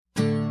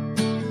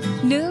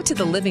New to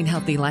the living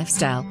healthy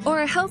lifestyle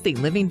or a healthy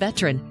living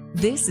veteran,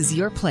 this is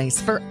your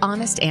place for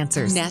honest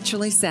answers.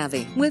 Naturally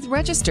Savvy with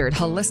registered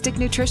holistic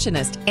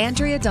nutritionist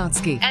Andrea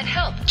Donsky and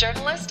health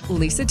journalist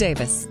Lisa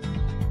Davis.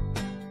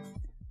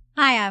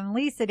 Hi, I'm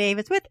Lisa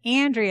Davis with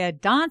Andrea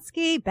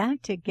Donsky,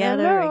 back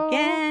together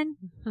again.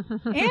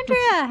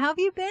 Andrea, how have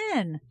you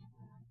been?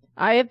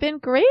 I have been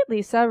great,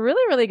 Lisa.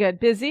 Really, really good.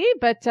 Busy,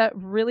 but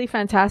really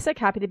fantastic.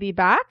 Happy to be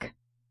back.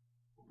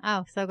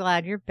 Oh, so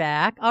glad you're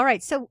back. All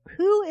right. So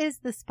who is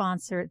the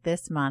sponsor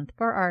this month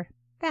for our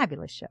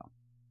fabulous show?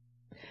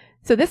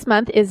 So this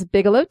month is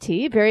Bigelow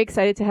Tea. Very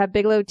excited to have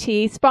Bigelow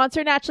Tea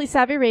sponsor Naturally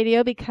Savvy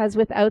Radio, because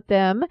without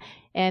them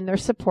and their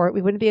support,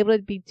 we wouldn't be able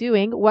to be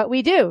doing what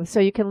we do. So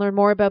you can learn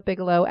more about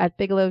Bigelow at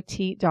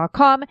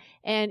bigelowtea.com.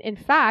 And in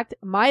fact,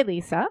 my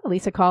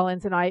Lisa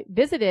Collins, and I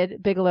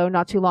visited Bigelow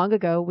not too long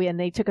ago. And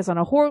they took us on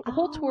a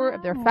whole tour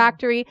of their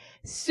factory.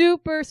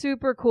 Super,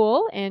 super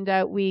cool. And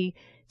we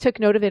took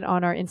note of it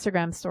on our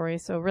Instagram story.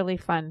 So really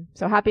fun.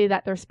 So happy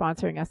that they're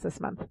sponsoring us this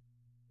month.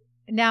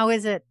 Now,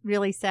 is it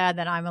really sad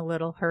that I'm a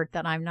little hurt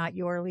that I'm not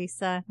your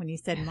Lisa when you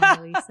said my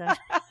Lisa?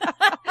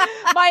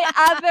 My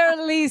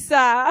other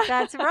Lisa.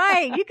 That's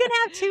right. You can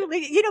have two.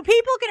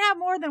 People can have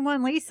more than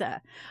one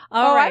Lisa.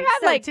 All right.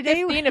 I've had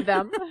 15 of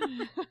them.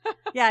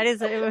 Yeah, it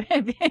is.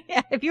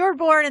 If you were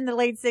born in the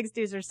late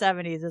 60s or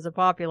 70s, is a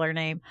popular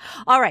name.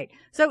 All right.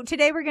 So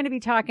today we're going to be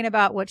talking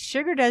about what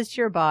sugar does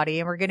to your body,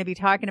 and we're going to be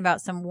talking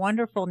about some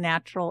wonderful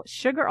natural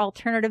sugar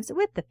alternatives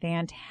with the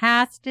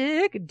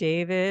fantastic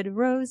David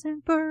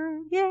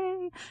Rosenberg.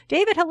 Yay.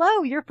 David,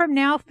 hello. You're from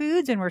Now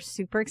Foods, and we're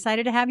super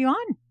excited to have you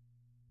on.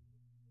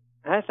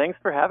 Hi, thanks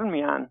for having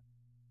me on.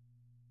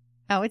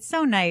 Oh, it's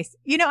so nice.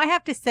 I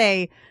have to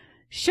say,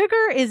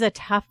 sugar is a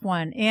tough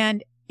one.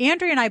 And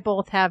Andrea and I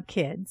both have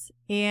kids.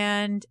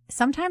 And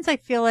sometimes I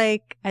feel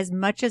like as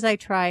much as I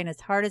try and as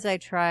hard as I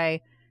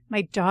try,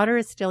 my daughter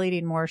is still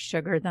eating more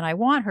sugar than I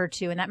want her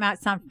to. And that might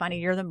sound funny.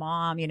 You're the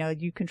mom,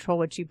 you control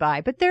what you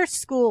buy. But there's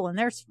school and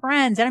there's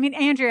friends. And I mean,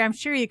 Andrea, I'm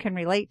sure you can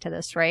relate to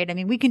this, right? I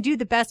mean, we can do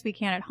the best we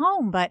can at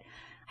home, but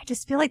I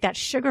just feel like that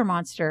sugar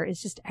monster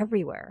is just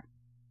everywhere.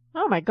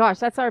 Oh my gosh,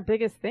 that's our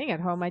biggest thing at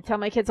home. I tell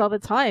my kids all the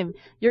time,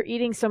 you're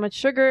eating so much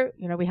sugar,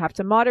 we have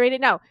to moderate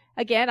it. Now,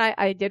 again,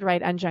 I did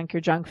write Unjunk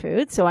Your Junk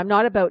Food, so I'm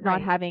not about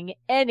not having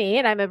any,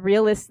 and I'm a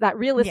realistic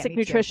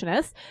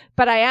nutritionist,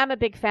 but I am a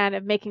big fan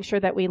of making sure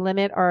that we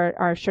limit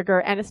our sugar,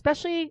 and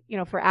especially,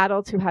 for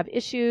adults who have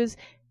issues.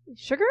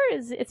 Sugar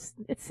it's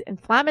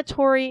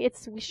inflammatory.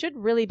 We should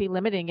really be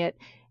limiting it,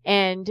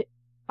 and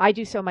I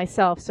do so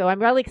myself. So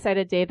I'm really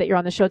excited, Dave, that you're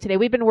on the show today.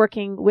 We've been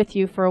working with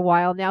you for a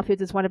while. Now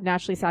Foods is one of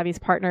Naturally Savvy's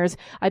partners.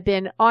 I've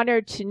been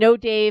honored to know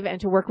Dave and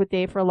to work with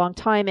Dave for a long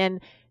time. And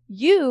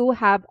you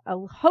have a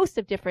host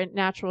of different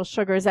natural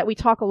sugars that we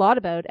talk a lot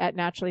about at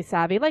Naturally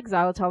Savvy, like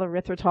xylitol,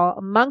 erythritol,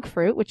 monk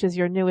fruit, which is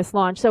your newest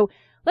launch. So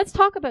let's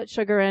talk about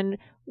sugar and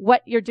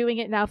what you're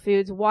doing at Now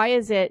Foods. Why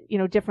is it,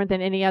 different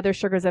than any other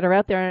sugars that are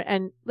out there?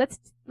 And let's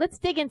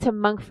dig into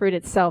monk fruit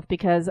itself,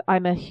 because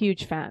I'm a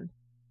huge fan.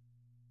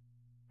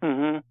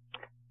 Mm-hmm.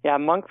 Yeah,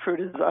 monk fruit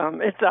is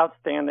it's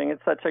outstanding.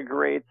 It's such a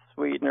great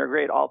sweetener,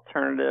 great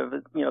alternative.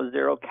 It's,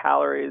 0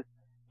 calories.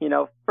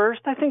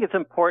 First, I think it's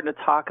important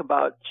to talk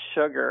about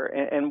sugar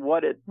and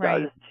what it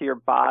does to your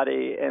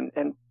body,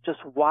 and just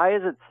why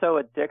is it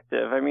so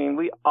addictive. I mean,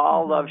 we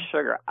all love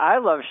sugar. I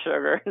love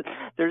sugar.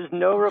 There's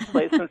no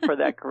replacement for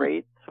that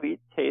great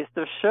sweet taste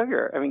of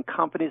sugar. I mean,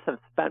 companies have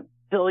spent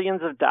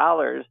billions of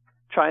dollars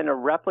trying to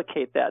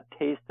replicate that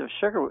taste of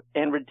sugar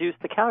and reduce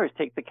the calories,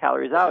 take the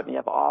calories out. And you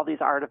have all these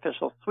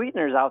artificial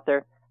sweeteners out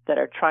there that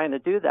are trying to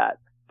do that.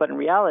 But in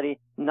reality,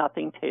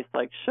 nothing tastes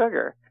like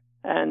sugar.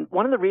 And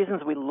one of the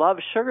reasons we love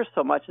sugar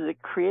so much is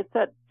it creates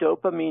that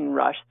dopamine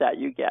rush that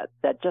you get,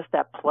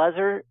 that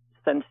pleasure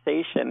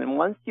sensation. And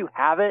once you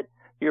have it,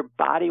 your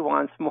body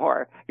wants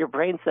more. Your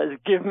brain says,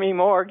 give me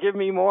more, give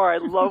me more. I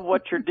love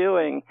what you're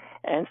doing.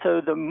 And so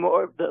the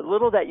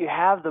little that you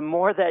have, the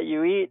more that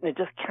you eat, and it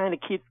just kind of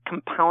keeps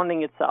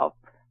compounding itself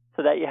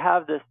so that you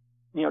have this,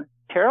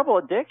 terrible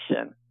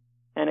addiction.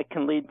 And it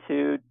can lead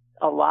to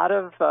a lot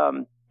of,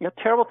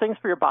 terrible things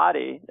for your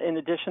body. In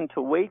addition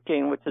to weight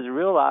gain, which is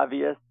real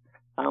obvious,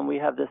 we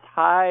have this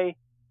high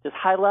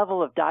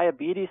level of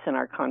diabetes in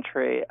our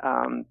country.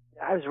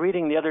 I was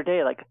reading the other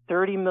day, like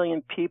 30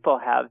 million people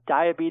have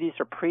diabetes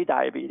or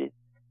pre-diabetes.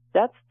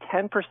 That's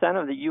 10%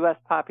 of the U.S.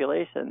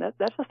 population.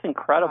 That's just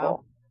incredible.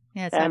 Wow.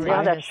 Yeah, and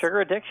that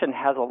sugar addiction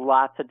has a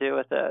lot to do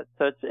with it.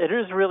 So it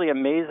is really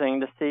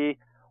amazing to see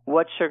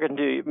what sugar can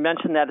do. You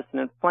mentioned that it's an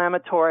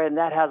inflammatory, and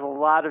that has a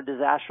lot of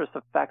disastrous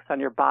effects on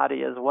your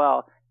body as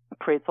well. It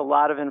creates a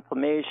lot of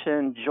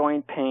inflammation,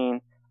 joint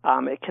pain.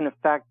 It can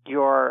affect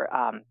your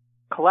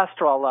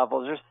cholesterol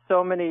levels. There's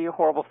so many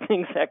horrible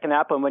things that can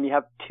happen when you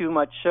have too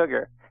much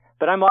sugar.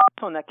 But I'm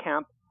also in that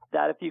camp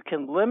that if you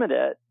can limit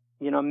it,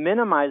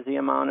 minimize the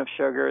amount of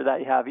sugar that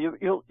you have,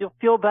 you'll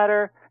feel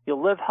better,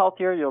 you'll live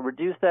healthier, you'll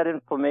reduce that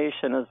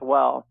inflammation as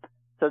well.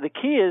 So the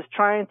key is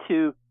trying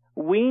to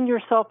wean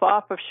yourself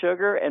off of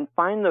sugar and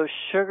find those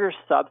sugar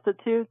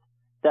substitutes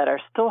that are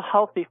still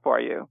healthy for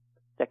you,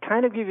 that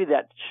kind of give you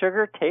that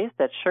sugar taste,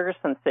 that sugar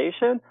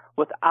sensation,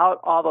 without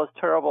all those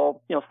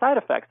terrible, side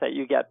effects that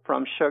you get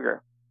from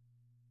sugar.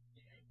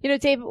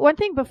 Dave, one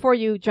thing before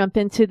you jump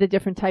into the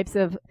different types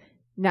of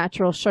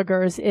natural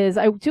sugars is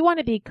I do want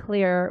to be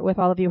clear with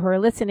all of you who are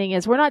listening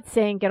is we're not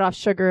saying get off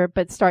sugar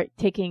but start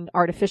taking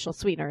artificial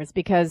sweeteners,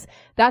 because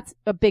that's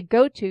a big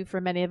go-to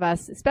for many of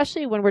us,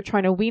 especially when we're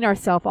trying to wean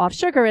ourselves off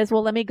sugar is,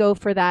 well, let me go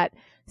for that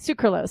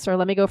sucralose, or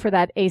let me go for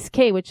that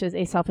ACE-K, which is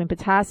asulfame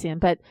potassium.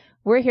 But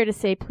we're here to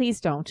say,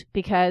 please don't,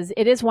 because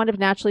it is one of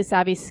Naturally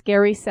Savvy's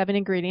scary 7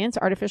 ingredients,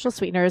 artificial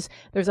sweeteners.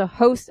 There's a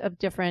host of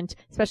different,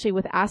 especially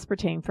with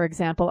aspartame, for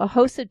example, a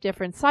host of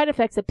different side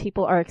effects that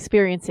people are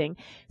experiencing.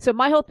 So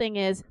my whole thing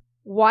is,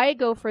 why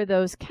go for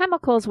those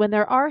chemicals when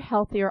there are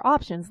healthier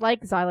options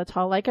like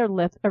xylitol, like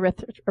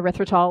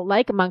erythritol,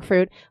 like monk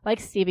fruit, like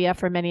stevia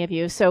for many of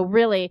you. So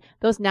really,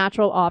 those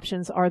natural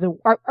options are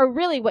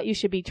really what you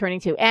should be turning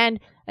to. And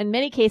in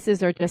many cases,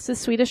 they're just as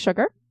sweet as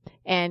sugar,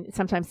 and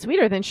sometimes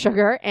sweeter than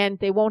sugar, and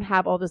they won't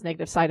have all those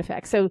negative side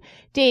effects. So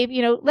Dave,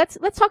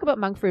 let's talk about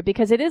monk fruit,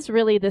 because it is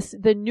really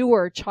the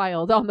newer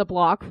child on the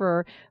block,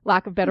 for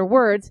lack of better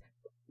words.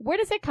 Where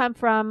does it come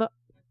from?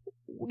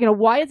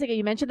 Why is it?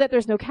 You mentioned that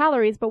there's no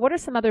calories, but what are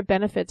some other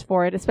benefits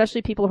for it,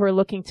 especially people who are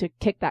looking to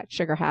kick that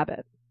sugar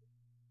habit?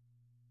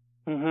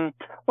 Mm-hmm.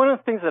 One of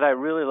the things that I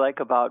really like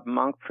about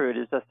monk fruit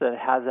is just that it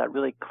has that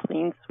really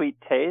clean, sweet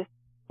taste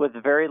with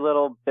very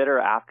little bitter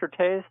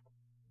aftertaste.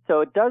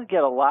 So it does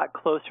get a lot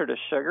closer to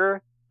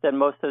sugar than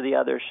most of the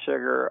other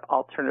sugar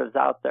alternatives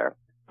out there.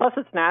 Plus,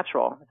 it's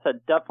natural. So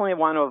definitely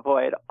want to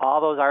avoid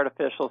all those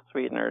artificial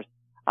sweeteners.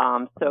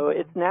 So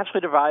it's naturally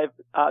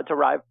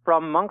derived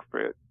from monk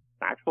fruit,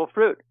 actual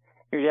fruit.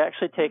 You're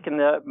actually taking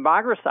the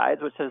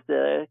magrosides, which is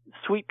the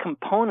sweet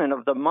component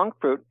of the monk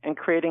fruit, and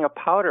creating a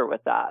powder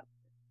with that.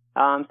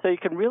 So you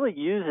can really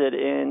use it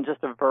in just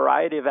a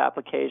variety of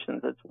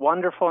applications. It's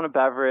wonderful in a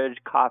beverage,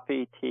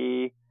 coffee,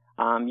 tea.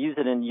 Use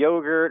it in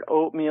yogurt,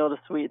 oatmeal to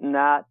sweeten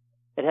that.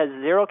 It has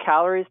 0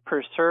 calories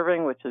per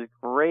serving, which is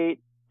great.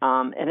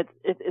 And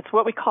it's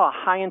what we call a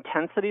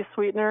high-intensity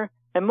sweetener.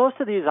 And most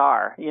of these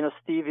are.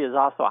 Stevia is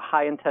also a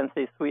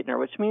high-intensity sweetener,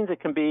 which means it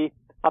can be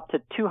up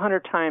to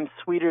 200 times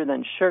sweeter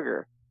than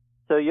sugar.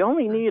 So you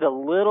only need a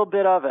little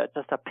bit of it,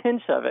 just a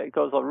pinch of it. It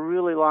goes a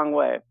really long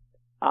way.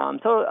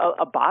 So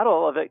a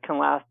bottle of it can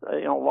last, a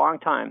long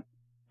time.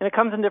 And it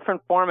comes in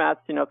different formats.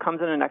 It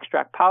comes in an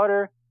extract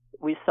powder.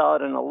 We sell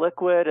it in a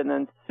liquid, and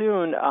then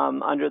soon,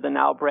 under the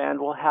Now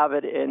brand, we'll have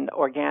it in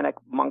organic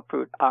monk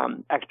fruit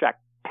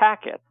extract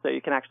packets. So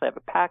you can actually have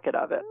a packet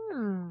of it.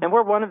 And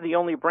we're one of the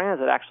only brands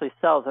that actually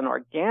sells an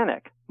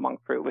organic monk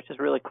fruit, which is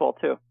really cool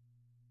too.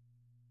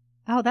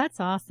 Oh, that's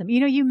awesome.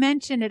 You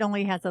mentioned it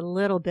only has a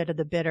little bit of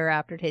the bitter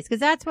aftertaste, because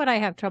that's what I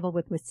have trouble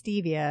with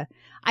stevia.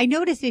 I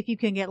notice if you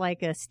can get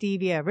like a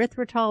stevia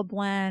erythritol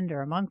blend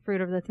or a monk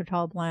fruit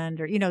erythritol blend,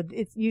 or,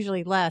 it's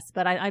usually less,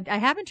 but I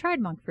haven't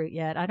tried monk fruit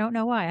yet. I don't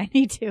know why. I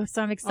need to.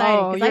 So I'm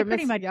excited. I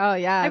pretty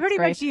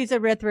much use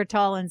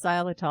erythritol and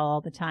xylitol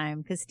all the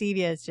time, because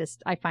stevia is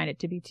just, I find it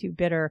to be too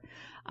bitter.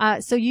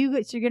 So you're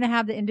going to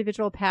have the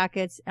individual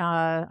packets.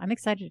 I'm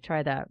excited to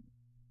try that.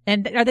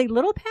 And are they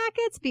little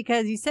packets?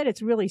 Because you said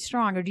it's really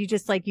strong, or do you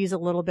just use a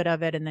little bit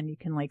of it and then you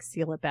can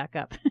seal it back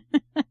up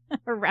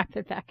or wrap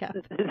it back up?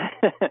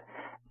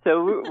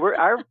 So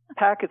our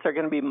packets are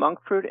going to be monk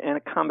fruit in a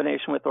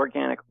combination with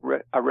organic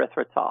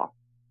erythritol.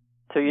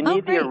 So you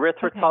need the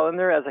erythritol in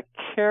there as a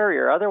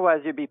carrier. Otherwise,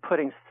 you'd be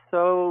putting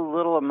so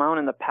little amount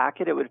in the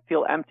packet, it would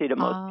feel empty to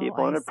most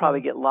people, and it'd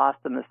probably get lost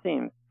in the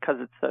seams because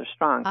it's so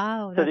strong.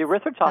 So the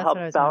erythritol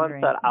helps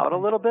balance that out a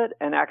little bit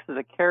and acts as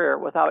a carrier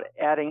without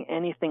adding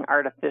anything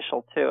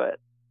artificial to it.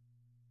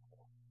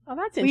 Oh,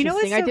 that's interesting.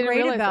 What's so I didn't great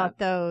realize about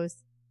those?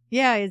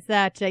 Yeah, is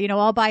that,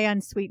 I'll buy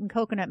unsweetened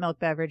coconut milk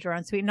beverage or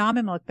unsweetened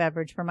almond milk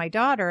beverage for my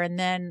daughter. And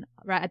then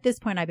at this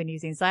point, I've been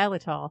using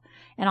xylitol,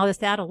 and I'll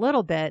just add a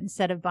little bit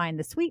instead of buying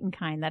the sweetened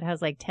kind that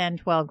has 10,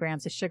 12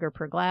 grams of sugar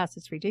per glass.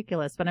 It's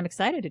ridiculous, but I'm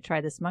excited to try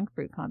this monk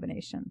fruit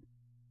combination.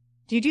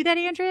 Do you do that,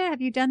 Andrea? Have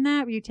you done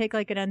that? Where you take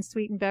an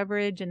unsweetened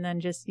beverage and then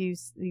just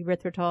use the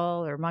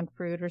erythritol or monk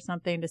fruit or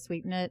something to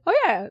sweeten it? Oh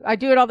yeah, I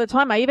do it all the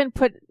time. I even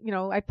put,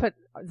 I put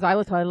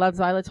xylitol. I love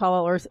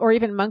xylitol, or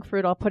even monk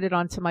fruit. I'll put it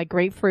onto my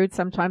grapefruit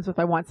sometimes if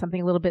I want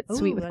something a little bit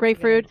sweet with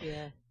grapefruit.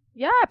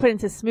 Yeah, I put it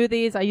into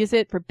smoothies. I use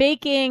it for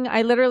baking.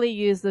 I literally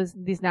use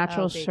these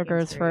natural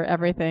sugars for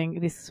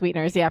everything. These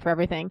sweeteners, for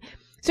everything.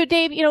 So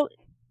Dave,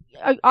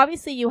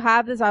 obviously you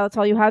have the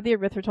xylitol, you have the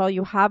erythritol,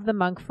 you have the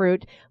monk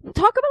fruit.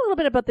 Talk a little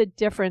bit about the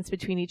difference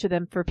between each of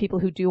them for people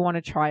who do want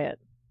to try it.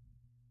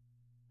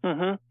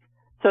 Mm-hmm.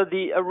 So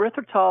the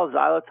erythritol,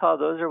 xylitol,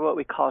 those are what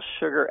we call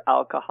sugar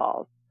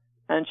alcohols.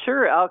 And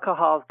sugar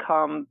alcohols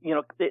come,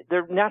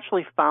 they're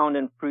naturally found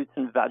in fruits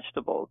and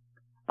vegetables.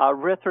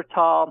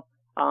 Erythritol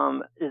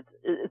is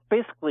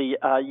basically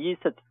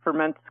yeast that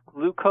ferments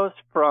glucose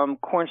from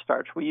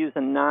cornstarch. We use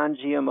a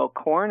non-GMO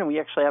corn, and we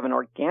actually have an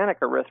organic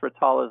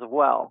erythritol as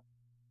well.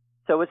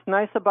 So what's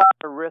nice about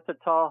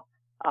erythritol,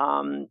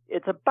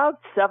 it's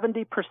about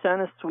 70%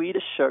 as sweet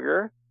as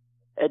sugar.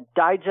 It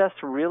digests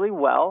really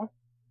well.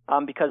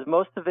 because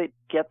most of it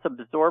gets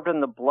absorbed in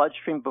the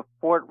bloodstream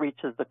before it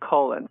reaches the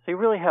colon. So you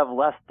really have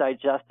less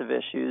digestive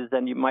issues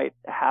than you might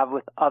have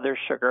with other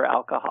sugar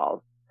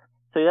alcohols.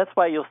 So that's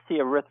why you'll see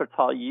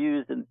erythritol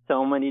used in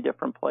so many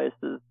different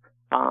places.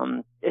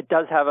 It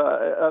does have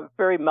a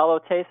very mellow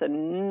taste,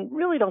 and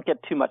really don't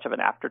get too much of an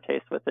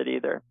aftertaste with it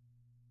either.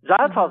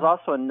 Xylitol is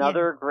also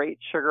another great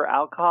sugar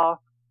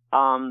alcohol.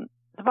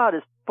 It's about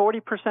as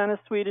 40% as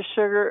sweet as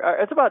sugar.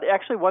 It's about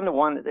actually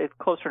 1-to-1. It's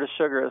closer to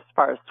sugar as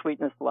far as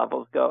sweetness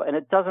levels go, and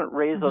it doesn't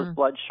raise those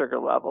blood sugar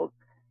levels.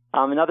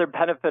 Another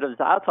benefit of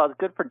xylitol is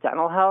good for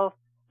dental health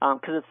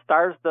because it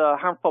starves the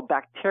harmful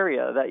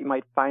bacteria that you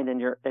might find in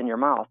your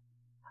mouth.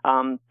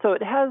 So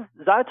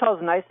xylitol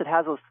is nice. It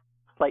has a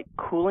slight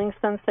cooling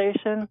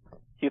sensation.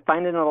 You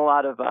find it in a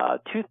lot of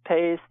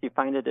toothpaste. You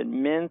find it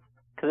in mints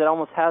because it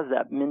almost has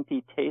that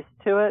minty taste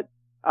to it.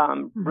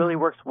 Really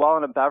works well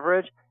in a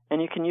beverage,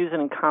 and you can use it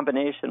in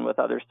combination with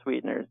other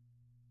sweeteners.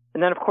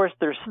 And then, of course,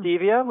 there's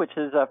stevia, which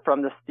is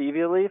from the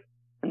stevia leaf,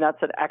 and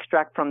that's an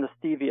extract from the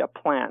stevia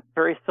plant.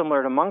 Very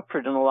similar to monk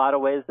fruit in a lot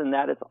of ways in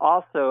that it's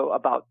also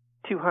about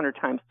 200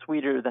 times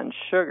sweeter than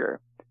sugar.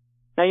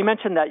 Now, you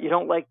mentioned that you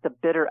don't like the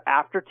bitter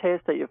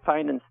aftertaste that you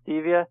find in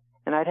stevia,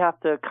 and I'd have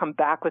to come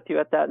back with you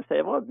at that and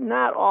say, well,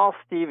 not all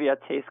stevia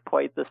tastes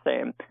quite the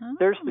same.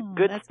 There's the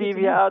good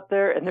stevia out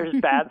there, and there's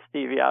bad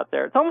stevia out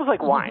there. It's almost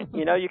like wine.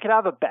 You know, you could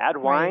have a bad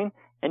wine,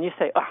 and you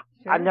say,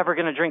 I'm never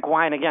going to drink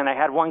wine again. I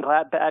had one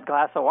bad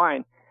glass of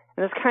wine.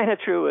 And it's kind of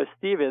true with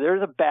stevia.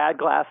 There's a bad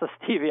glass of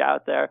stevia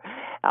out there.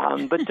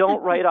 But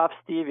don't write off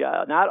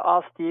stevia. Not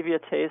all stevia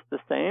tastes the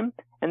same,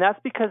 and that's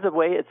because of the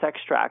way it's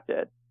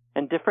extracted.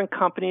 And different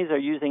companies are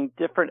using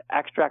different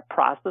extract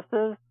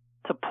processes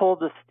to pull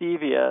the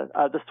stevia,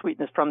 the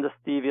sweetness from the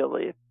stevia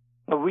leaf.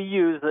 We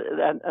use,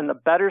 and the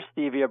Better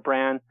Stevia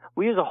brand,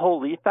 we use a whole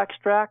leaf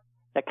extract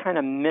that kind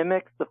of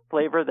mimics the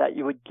flavor that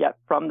you would get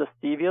from the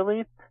stevia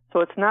leaf. So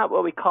it's not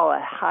what we call a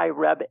high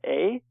Reb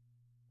A.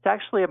 It's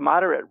actually a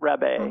moderate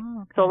Reb A.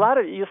 Oh, okay. So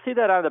you'll see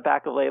that on the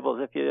back of labels.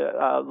 If you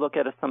look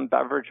at some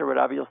beverage or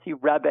whatever, you'll see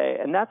Reb A,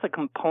 and that's a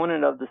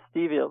component of the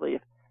stevia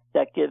leaf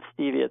that gives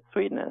stevia its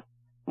sweetness.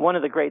 One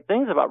of the great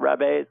things about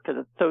Reb A is because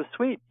it's so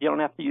sweet, you don't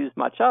have to use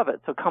much of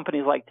it. So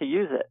companies like to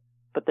use it.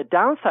 But the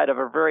downside of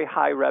a very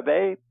high Reb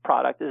A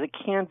product is it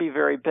can be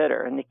very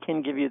bitter, and it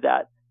can give you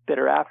that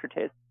bitter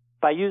aftertaste.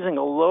 By using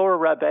a lower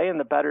Reb A in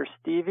the Better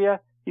Stevia,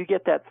 you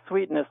get that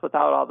sweetness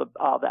without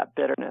all that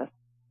bitterness.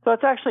 So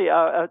it's actually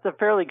it's a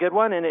fairly good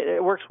one, and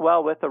it works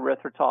well with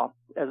erythritol.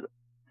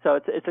 So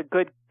it's a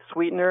good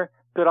sweetener,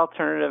 good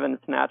alternative, and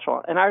it's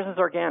natural. And ours is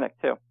organic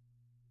too.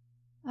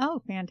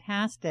 Oh,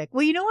 fantastic.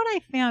 Well, you know what I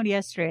found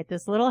yesterday at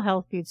this little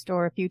health food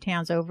store a few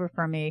towns over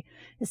from me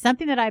is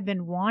something that I've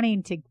been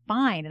wanting to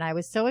find, and I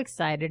was so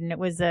excited. And it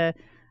was a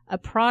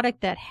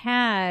product that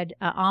had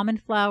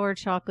almond flour,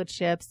 chocolate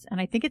chips,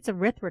 and I think it's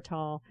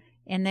erythritol.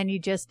 And then you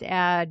just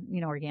add,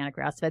 organic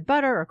grass-fed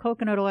butter or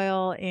coconut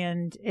oil,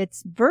 and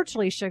it's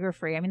virtually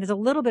sugar-free. I mean, there's a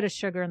little bit of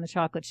sugar in the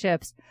chocolate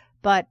chips,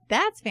 but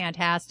that's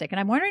fantastic. And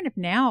I'm wondering if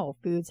Now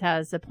Foods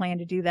has a plan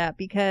to do that,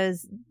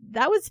 because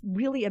that was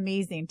really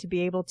amazing to be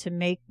able to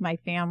make my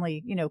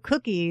family,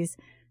 cookies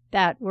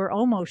that were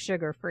almost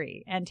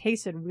sugar-free and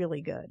tasted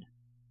really good.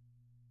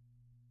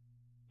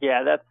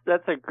 Yeah,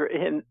 that's a great,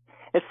 and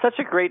it's such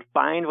a great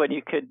find when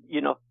you could,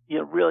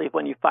 really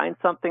when you find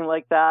something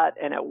like that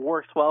and it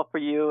works well for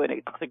you and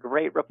it's a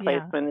great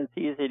replacement, It's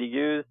easy to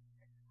use.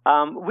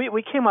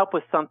 We came up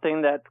with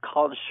something that's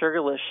called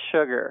sugarless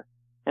sugar.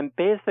 And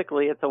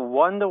basically it's a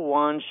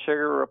 1-to-1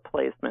 sugar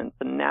replacement.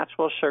 It's a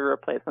natural sugar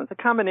replacement. It's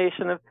a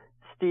combination of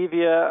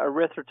stevia,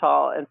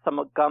 erythritol, and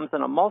some gums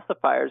and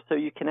emulsifiers. So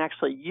you can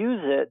actually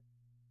use it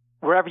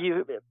wherever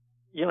you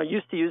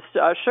used to use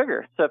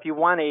sugar. So if you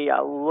want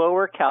a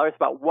lower calories,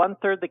 about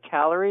 1/3 the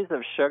calories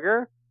of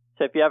sugar.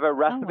 So if you have a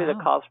recipe that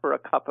calls for a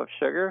cup of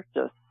sugar,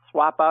 just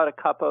swap out a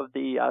cup of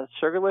the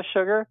sugarless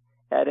sugar,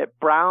 and it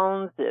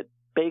browns, it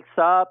bakes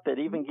up, it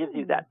even gives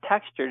you that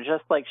texture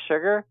just like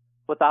sugar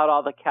without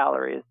all the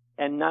calories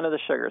and none of the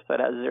sugar. So it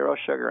has 0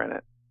 sugar in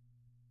it.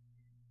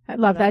 I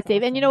love that,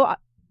 Dave. Awesome. And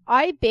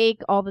I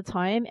bake all the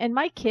time, and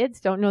my kids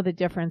don't know the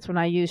difference when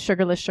I use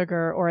sugarless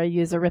sugar or I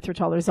use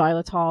erythritol or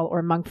xylitol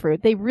or monk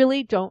fruit. They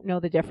really don't know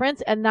the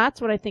difference. And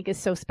that's what I think is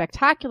so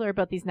spectacular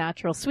about these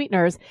natural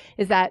sweeteners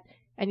is that,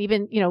 and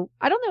even,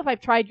 I don't know if I've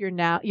tried your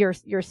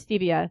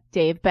stevia,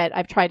 Dave, but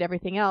I've tried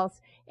everything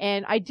else.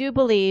 And I do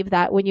believe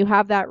that when you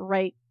have that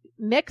right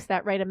mix,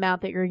 that right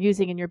amount that you're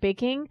using in your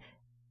baking,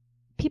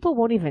 people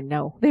won't even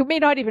know. They may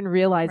not even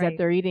realize that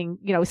they're eating,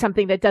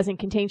 something that doesn't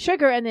contain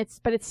sugar,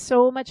 but it's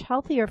so much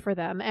healthier for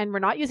them. And we're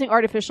not using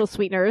artificial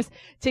sweeteners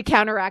to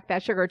counteract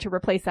that sugar, to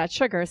replace that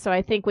sugar. So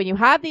I think when you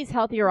have these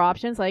healthier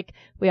options, like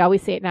we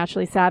always say at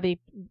Naturally Savvy,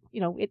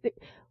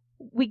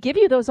 we give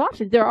you those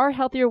options. There are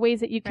healthier ways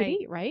that you could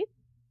eat, right?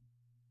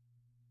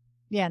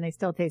 Yeah, and they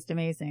still taste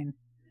amazing.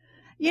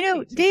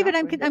 David,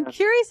 I'm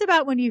curious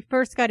about when you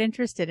first got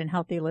interested in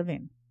healthy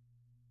living.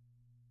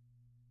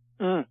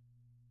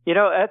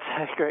 That's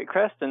a great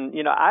question.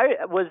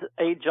 I was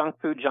a junk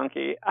food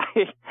junkie.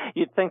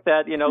 You'd think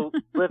that,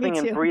 living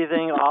and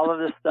breathing all of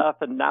this stuff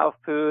and Now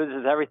Foods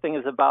is everything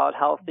is about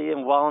healthy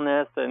and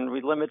wellness and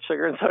we limit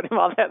sugar and sodium,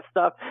 all that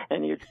stuff,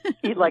 and you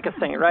eat like a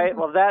saint, right?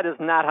 Well, that is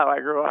not how I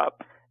grew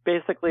up.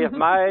 Basically,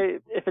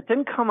 if it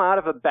didn't come out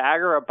of a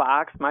bag or a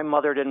box, my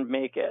mother didn't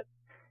make it.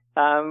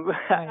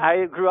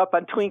 I grew up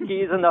on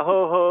Twinkies and the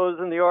Ho-Hos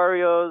and the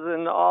Oreos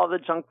and all the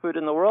junk food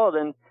in the world,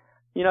 and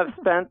I've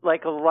spent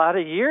like a lot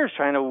of years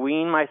trying to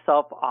wean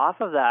myself off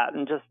of that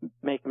and just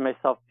making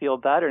myself feel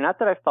better. Not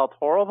that I felt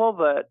horrible,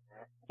 but,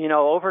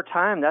 over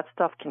time that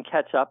stuff can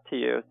catch up to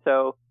you.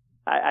 So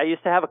I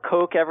used to have a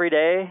Coke every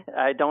day.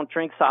 I don't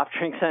drink soft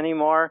drinks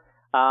anymore.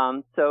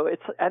 And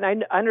I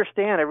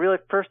understand, I really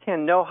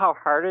firsthand know how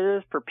hard it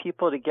is for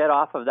people to get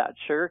off of that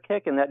sugar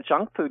kick and that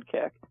junk food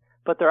kick.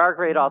 But there are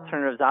great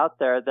alternatives out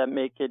there that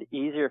make it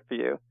easier for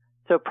you.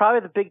 So probably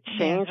the big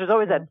change, there's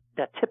always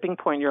that tipping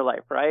point in your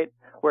life, right?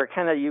 Where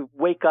kind of you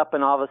wake up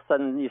and all of a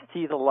sudden you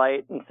see the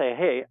light and say,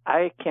 hey,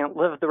 I can't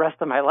live the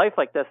rest of my life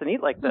like this and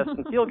eat like this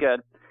and feel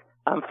good.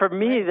 For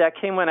me, that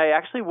came when I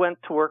actually went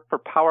to work for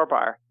Power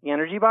Bar, the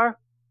energy bar.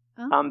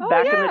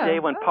 Back in the day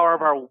when Power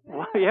Bar,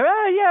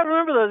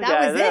 remember those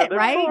guys? That was it,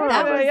 right?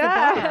 That was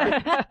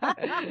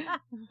the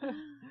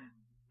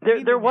bar.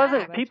 There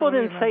wasn't, people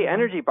didn't say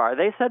energy bar.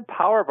 They said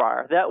Power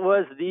Bar. That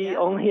was the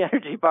only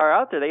energy bar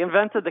out there. They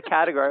invented the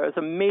category. It was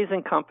an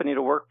amazing company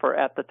to work for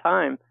at the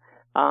time.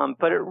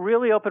 But it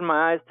really opened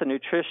my eyes to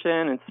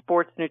nutrition and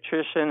sports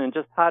nutrition and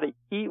just how to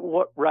eat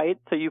right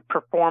so you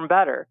perform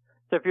better.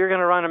 So if you're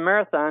going to run a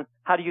marathon,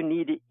 how do you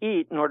need to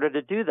eat in order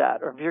to do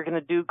that? Or if you're going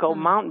to go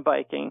mountain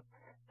biking.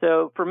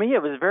 So for me,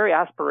 it was very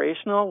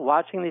aspirational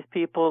watching these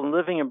people and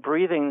living and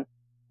breathing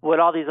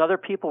what all these other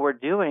people were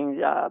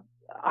doing.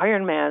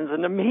 Ironmans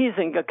and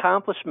amazing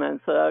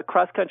accomplishments,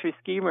 cross-country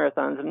ski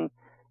marathons. And,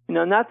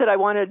 not that I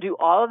wanted to do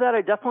all of that.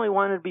 I definitely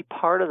wanted to be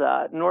part of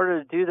that. In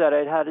order to do that,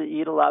 I'd had to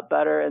eat a lot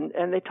better.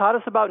 And they taught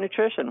us about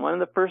nutrition. One of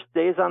the first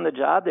days on the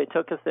job, they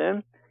took us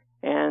in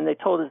and they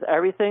told us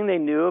everything they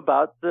knew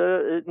about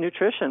the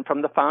nutrition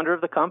from the founder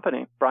of the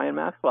company, Brian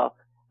Maxwell.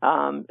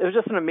 It was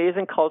just an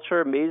amazing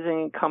culture,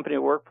 amazing company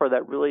to work for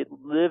that really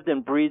lived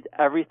and breathed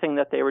everything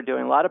that they were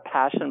doing, a lot of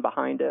passion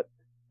behind it.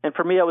 And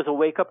for me, that was a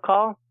wake-up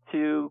call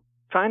to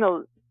trying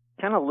to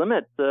kind of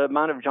limit the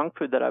amount of junk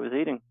food that I was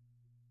eating.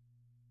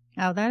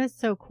 Oh, that is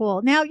so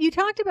cool. Now, you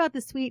talked about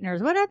the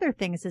sweeteners. What other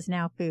things does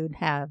Now Food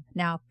have?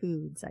 Now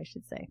Foods, I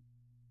should say.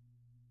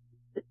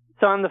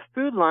 So on the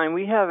food line,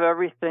 we have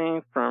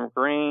everything from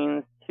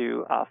grains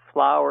to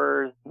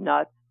flours,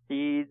 nuts,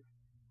 seeds.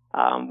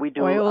 We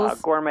do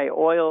gourmet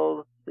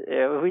oils.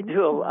 We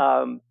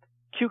do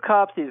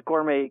Q-cups, these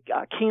gourmet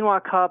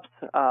quinoa cups,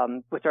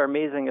 which are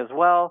amazing as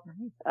well.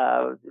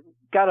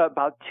 Got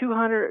about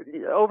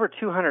over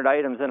 200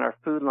 items in our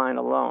food line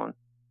alone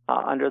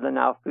under the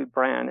Now Food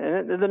brand.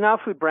 And the Now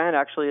Food brand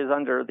actually is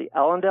under the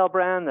Ellendale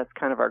brand. That's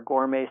kind of our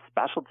gourmet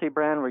specialty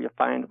brand where you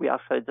find we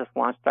actually just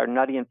launched our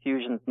Nutty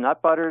Infusions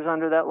nut butters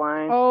under that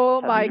line. Oh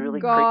my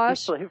really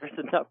gosh. Great flavors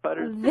of nut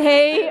butters.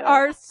 They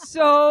are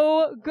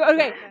so good.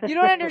 Okay, you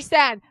don't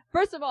understand.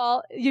 First of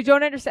all, you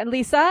don't understand,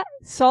 Lisa.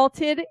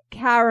 Salted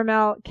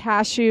caramel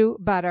cashew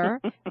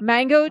butter,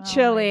 mango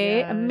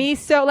chili,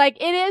 miso.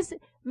 Like it is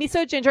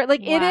miso ginger.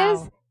 Like it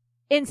is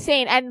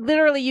insane. And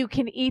literally you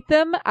can eat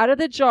them out of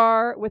the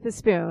jar with a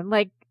spoon.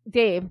 Like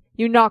Dave,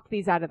 you knocked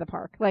these out of the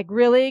park. Like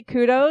really,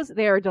 kudos.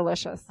 They are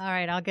delicious. All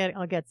right. I'll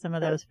get some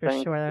of those for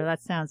sure.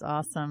 That sounds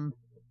awesome.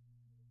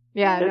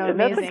 Yeah, and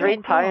that's a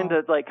great tie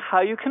into like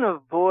how you can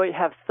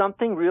have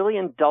something really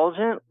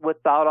indulgent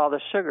without all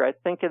the sugar. I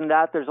think in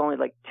that there's only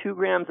like 2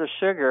 grams of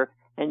sugar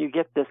and you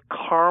get this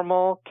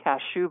caramel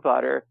cashew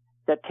butter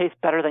that tastes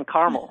better than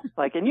caramel.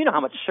 Like, and you know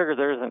how much sugar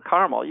there is in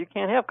caramel. You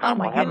can't have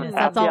caramel. Oh my goodness,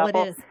 that's all it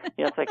is.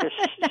 It's like a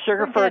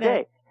sugar for a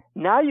day.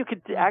 Now you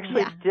could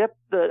actually dip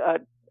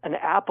an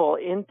apple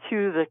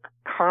into the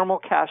caramel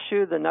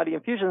cashew, the Nutty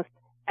Infusions,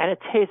 and it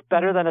tastes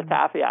better than a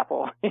taffy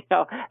apple,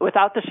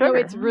 without the sugar. No,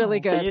 it's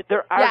really good. So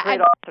there are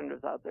great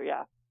alternatives out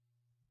there,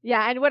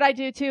 Yeah, and what I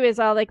do too is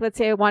I'll let's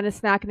say I want a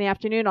snack in the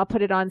afternoon, I'll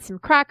put it on some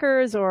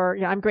crackers or,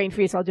 I'm grain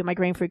free, so I'll do my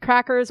grain free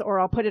crackers, or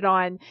I'll put it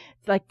on,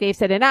 like Dave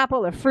said, an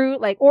apple or fruit,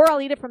 or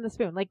I'll eat it from the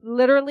spoon. Like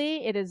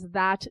literally it is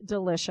that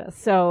delicious.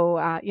 So,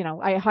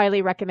 I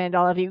highly recommend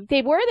all of you.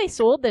 Dave, where are they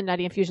sold, the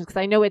Nutty Infusions? Cause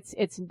I know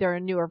they're a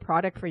newer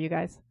product for you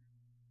guys.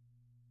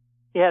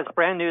 Yeah, it's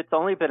brand new. It's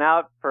only been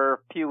out for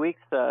a few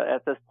weeks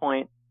at this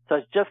point. So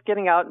it's just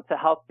getting out into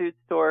health food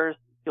stores.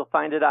 You'll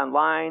find it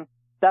online.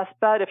 Best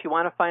bet, if you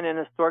want to find it in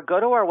a store, go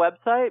to our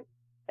website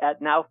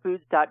at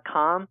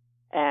nowfoods.com,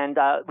 and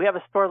we have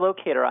a store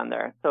locator on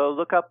there. So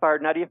look up our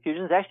Nutty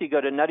Infusions. Actually,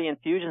 go to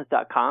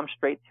nuttyinfusions.com,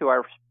 straight to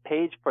our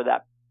page for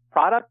that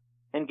product,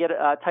 and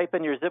type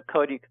in your zip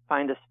code. You can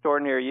find a store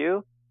near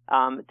you.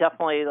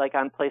 Definitely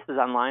on places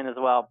online as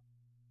well.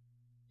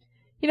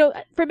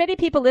 For many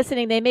people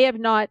listening, they may have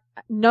not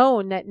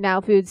known that Now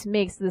Foods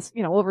makes this,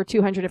 over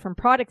 200 different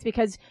products,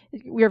 because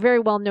we're very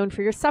well known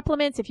for your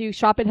supplements. If you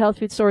shop at health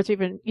food stores,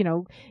 even,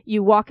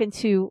 you walk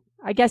into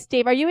I guess,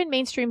 Dave, are you in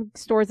mainstream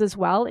stores as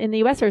well in the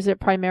U.S., or is it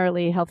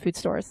primarily health food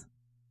stores?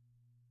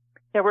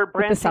 Yeah, we're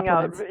branching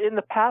out. In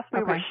the past, we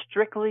Okay. were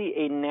strictly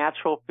a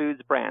natural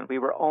foods brand. We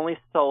were only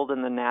sold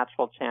in the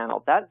natural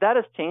channel. That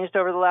has changed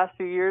over the last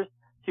few years.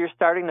 So you're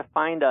starting to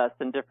find us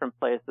in different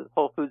places.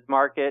 Whole Foods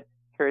Market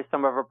carries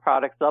some of our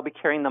products. They'll be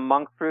carrying the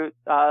monk fruit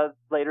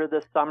later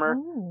this summer.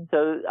 Ooh,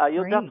 So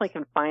you'll great. definitely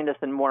can find us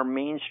in more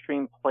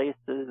mainstream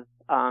places,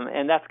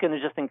 and that's going to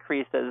just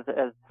increase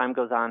as time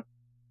goes on.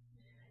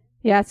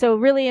 Yeah, so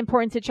really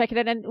important to check it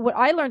out. And what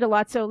I learned a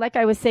lot, so like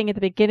I was saying at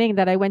the beginning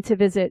that I went to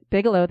visit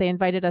Bigelow, they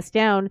invited us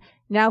down.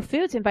 Now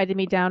Foods invited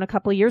me down a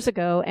couple of years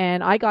ago,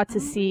 and I got to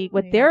see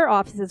what their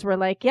offices were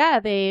like.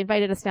 Yeah, they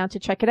invited us down to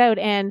check it out.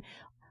 And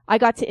I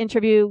got to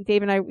interview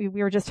Dave and I, we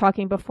were just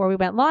talking before we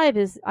went live,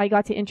 is I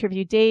got to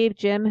interview Dave,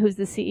 Jim, who's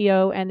the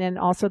CEO, and then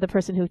also the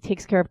person who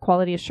takes care of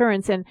quality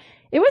assurance. And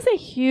it was a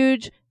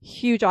huge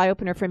eye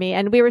opener for me.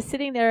 And we were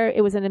sitting there.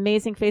 It was an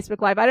amazing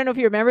Facebook Live. I don't know if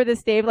you remember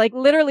this, Dave. Like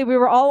literally we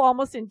were all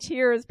almost in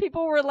tears.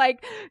 People were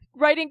like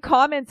writing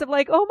comments of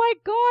like, oh my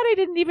God, I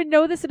didn't even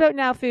know this about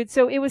Now Food.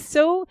 So it was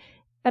so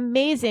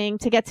amazing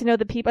to get to know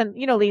the people. And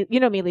you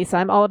know me, Lisa,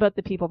 I'm all about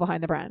the people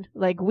behind the brand.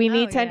 Like we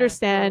need to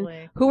understand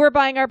who we're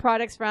buying our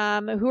products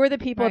from, who are the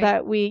people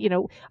that we,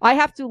 I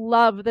have to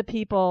love the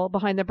people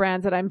behind the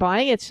brands that I'm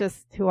buying. It's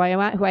just who I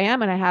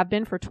am, and I have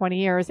been for 20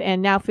 years.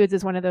 And Now Foods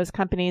is one of those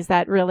companies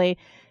that really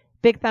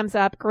big thumbs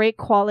up, great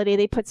quality.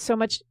 They put so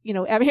much,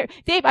 every here.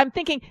 Dave, I'm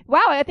thinking,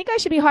 wow, I think I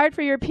should be hired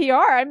for your PR.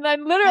 I'm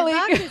literally,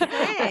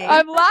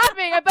 I'm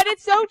laughing, but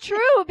it's so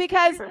true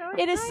because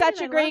it is such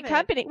a great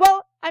company.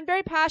 Well, I'm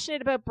very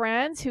passionate about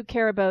brands who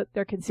care about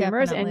their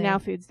consumers, and Now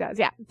Foods does.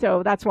 Yeah.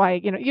 So that's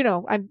why,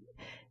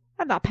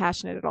 I'm not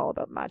passionate at all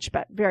about much,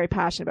 but very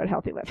passionate about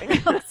healthy living.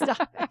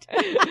 Stop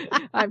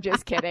it. I'm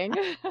just kidding.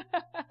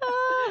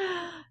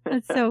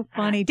 That's so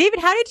funny. David,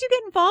 how did you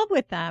get involved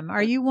with them?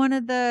 Are you one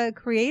of the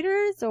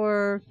creators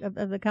or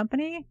of the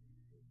company?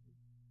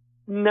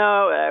 No,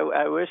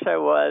 I wish I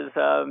was.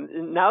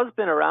 Now's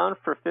been around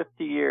for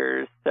 50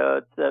 years,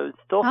 so it's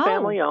still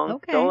family owned,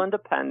 still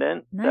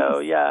independent. Nice. So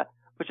yeah,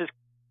 which is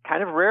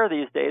kind of rare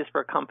these days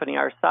for a company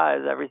our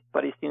size.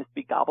 Everybody seems to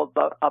be gobbled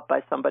up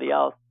by somebody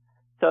else.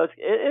 So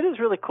it is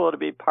really cool to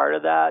be part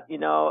of that,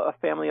 a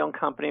family-owned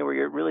company where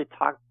you really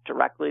talk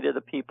directly to the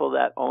people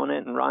that own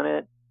it and run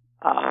it.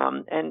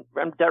 And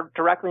I'm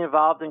directly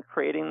involved in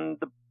creating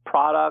the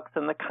products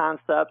and the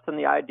concepts and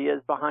the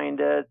ideas behind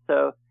it.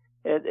 So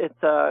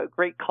it's a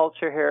great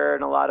culture here,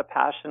 and a lot of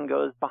passion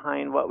goes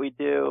behind what we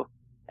do.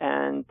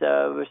 And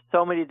there's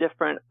so many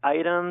different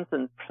items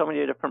and so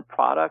many different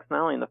products,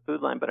 not only in the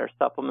food line, but our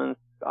supplements,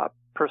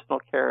 personal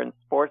care, and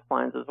sports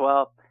lines as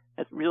well.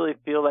 I really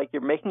feel like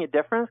you're making a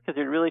difference because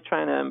you're really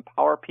trying to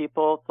empower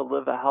people to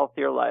live a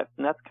healthier life.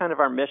 And that's kind of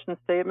our mission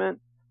statement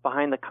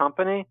behind the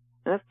company.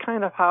 And that's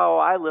kind of how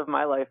I live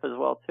my life as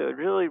well, too. I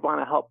really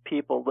want to help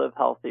people live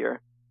healthier.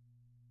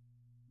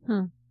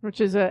 Which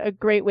is a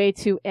great way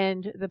to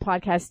end the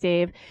podcast,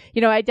 Dave.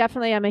 I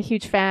definitely am a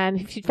huge fan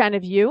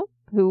of you,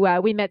 who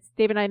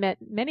Dave and I met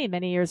many,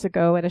 many years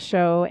ago at a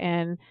show,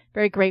 and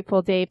very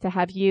grateful, Dave, to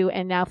have you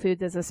and Now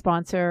Foods as a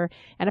sponsor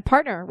and a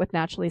partner with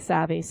Naturally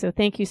Savvy. So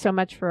thank you so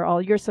much for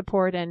all your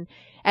support. And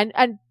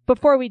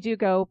before we do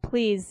go,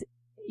 please,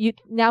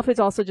 Now Foods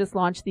also just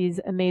launched these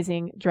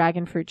amazing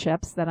dragon fruit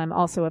chips that I'm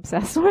also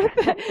obsessed with.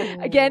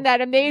 Again, that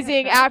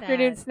amazing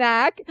afternoon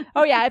snack.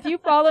 Oh yeah. If you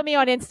follow me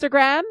on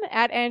Instagram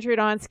at Andrea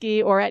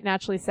Donsky or at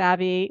Naturally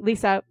Savvy,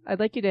 Lisa, I'd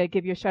like you to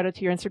give your shout out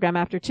to your Instagram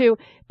after too.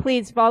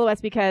 Please follow us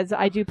because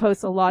I do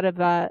post a lot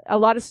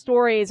of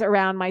stories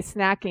around my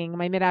snacking,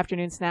 my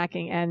mid-afternoon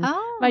snacking. And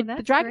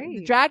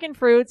the dragon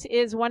fruits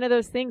is one of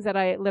those things that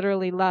I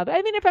literally love.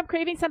 I mean, if I'm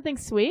craving something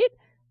sweet,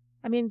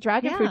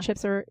 dragon fruit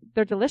chips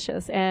they're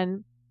delicious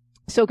and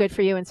so good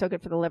for you and so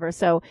good for the liver.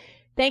 So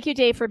thank you,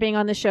 Dave, for being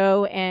on the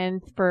show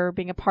and for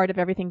being a part of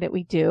everything that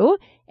we do.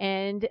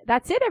 And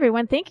that's it,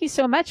 everyone. Thank you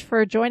so much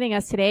for joining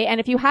us today. And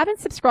if you haven't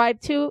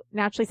subscribed to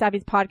Naturally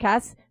Savvy's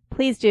podcast,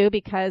 please do,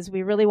 because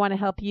we really want to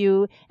help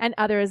you and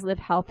others live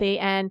healthy.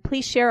 And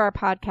please share our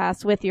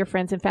podcast with your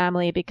friends and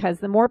family, because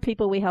the more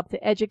people we help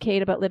to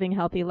educate about living a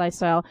healthy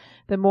lifestyle,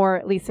 the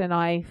more Lisa and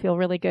I feel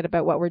really good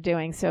about what we're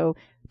doing. So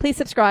please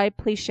subscribe,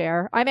 please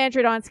share. I'm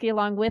Andrea Donsky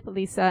along with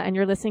Lisa, and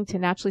you're listening to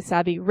Naturally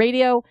Savvy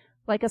Radio.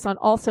 Like us on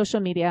all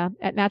social media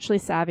at Naturally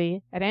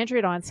Savvy, at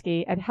Andrea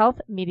Donsky, at Health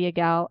Media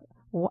Gal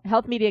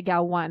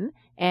 1,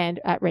 and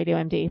at Radio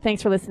MD.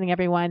 Thanks for listening,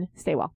 everyone. Stay well.